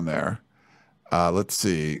going on there. Let's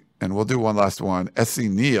see. And we'll do one last one. SC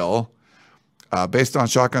Neal, based on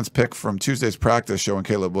Shotgun's pick from Tuesday's practice showing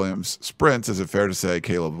Caleb Williams sprints, is it fair to say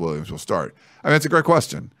Caleb Williams will start? I mean, it's a great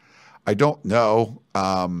question. I don't know.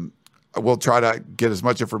 We'll try to get as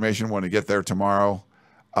much information when we get there tomorrow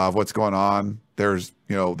of what's going on. There's,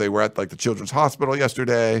 they were at like the Children's Hospital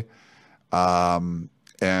yesterday. And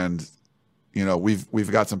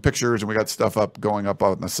we've got some pictures and we got stuff going up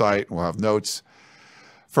on the site. We'll have notes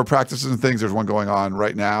for practices and things. There's one going on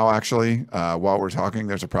right now, actually. While we're talking,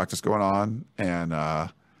 there's a practice going on. And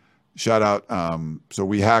shout out. So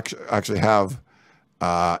we actually have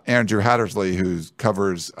Andrew Hattersley, who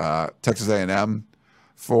covers Texas A&M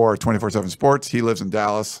for 24/7 Sports. He lives in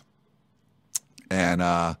Dallas,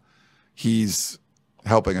 and he's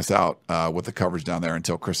helping us out with the coverage down there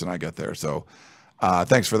until Chris and I get there. So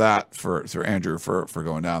thanks for that, for Andrew for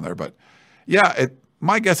going down there. But yeah,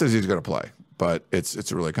 my guess is he's going to play, but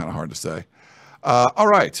it's really kind of hard to say. All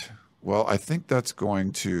right. Well, I think that's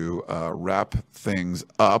going to wrap things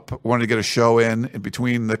up. Wanted to get a show in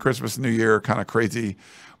between the Christmas and New Year kind of crazy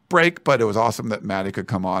break, but it was awesome that Maddie could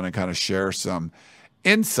come on and kind of share some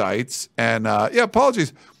insights. And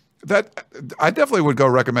apologies. That I definitely would go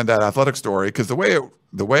recommend that Athletic story, because the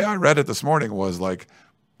way I read it this morning was like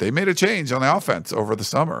they made a change on the offense over the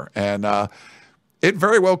summer, and it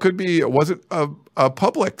very well could be it wasn't a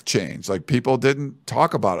public change. Like people didn't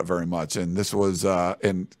talk about it very much, and this was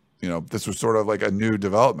this was sort of like a new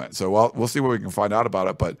development. So we'll see what we can find out about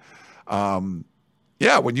it. But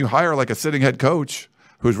when you hire like a sitting head coach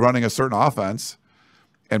who's running a certain offense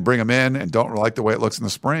and bring them in and don't like the way it looks in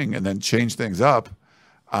the spring and then change things up.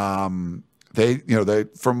 They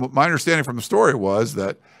from my understanding from the story was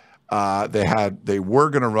that they were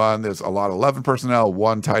going to run. There's a lot of 11 personnel,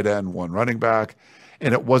 one tight end, one running back,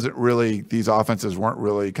 and it wasn't really, these offenses weren't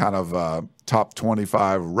really kind of top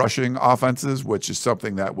 25 rushing offenses, which is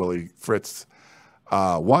something that Willie Fritz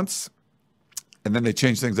wants. And then they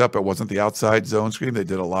changed things up. It wasn't the outside zone scheme. They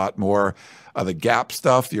did a lot more of the gap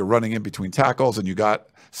stuff. You're running in between tackles, and you got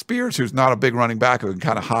Spears, who's not a big running back, who can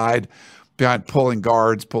kind of hide behind pulling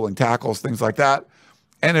guards, pulling tackles, things like that.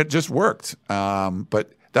 And it just worked.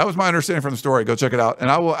 But that was my understanding from the story. Go check it out. And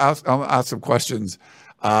I'll ask some questions.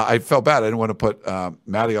 I felt bad. I didn't want to put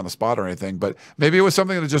Maddie on the spot or anything, but maybe it was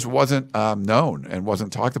something that just wasn't known and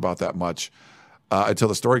wasn't talked about that much until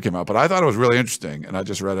the story came out. But I thought it was really interesting, and I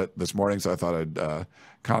just read it this morning, so I thought I'd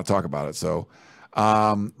kind of talk about it. So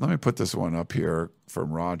let me put this one up here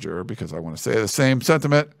from Roger, because I want to say the same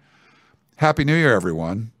sentiment. Happy New Year,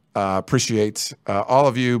 everyone. Appreciate all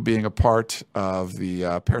of you being a part of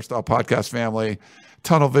the Peristyle Podcast family,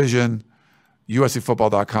 Tunnel Vision,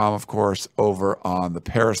 USCFootball.com, of course, over on the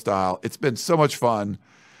Peristyle. It's been so much fun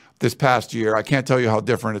this past year. I can't tell you how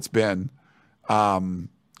different it's been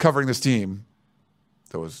covering this team.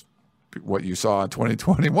 That was what you saw in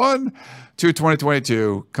 2021 to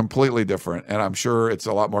 2022, completely different. And I'm sure it's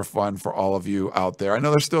a lot more fun for all of you out there. I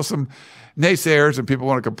know there's still some naysayers and people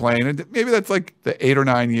want to complain. And maybe that's like the 8 or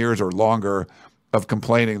 9 years or longer of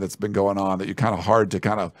complaining that's been going on, that you kind of hard to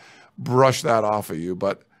kind of brush that off of you.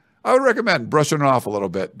 But I would recommend brushing it off a little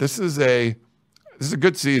bit. This is a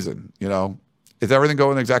good season. Is everything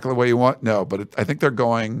going exactly the way you want? No, but I think they're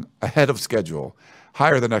going ahead of schedule,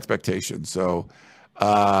 higher than expectations. So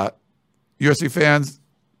USC fans,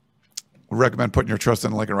 recommend putting your trust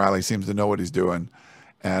in Lincoln Riley. Seems to know what he's doing.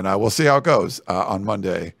 And we'll see how it goes on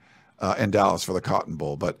Monday in Dallas for the Cotton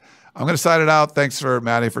Bowl. But I'm going to sign it out. Thanks for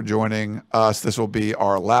Maddie for joining us. This will be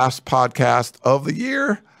our last podcast of the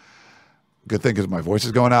year. Good thing, because my voice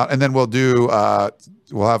is going out. And then we'll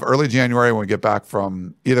have early January when we get back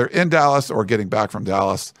from either in Dallas or getting back from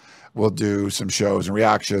Dallas. we'll do some shows and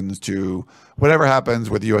reactions to whatever happens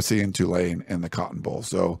with USC and Tulane in the Cotton Bowl.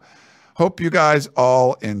 So hope you guys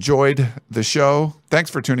all enjoyed the show. Thanks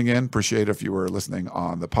for tuning in. Appreciate it if you were listening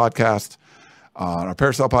on the podcast, on our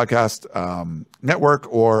Peristyle Podcast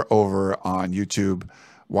network, or over on YouTube,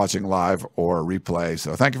 watching live or replay.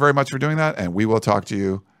 So thank you very much for doing that, and we will talk to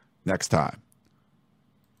you next time.